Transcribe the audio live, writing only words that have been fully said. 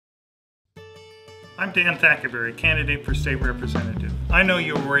I'm Dan Thackaberry, candidate for state representative. I know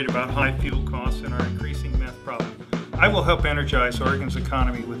you're worried about high fuel costs and our increasing meth problem. I will help energize Oregon's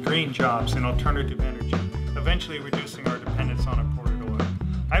economy with green jobs and alternative energy, eventually reducing our dependence on imported oil.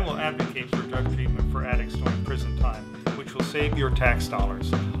 I will advocate for drug treatment for addicts during prison time, which will save your tax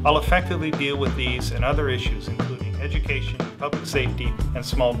dollars. I'll effectively deal with these and other issues, including education, public safety, and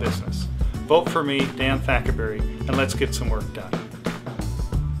small business. Vote for me, Dan Thackaberry, and let's get some work done.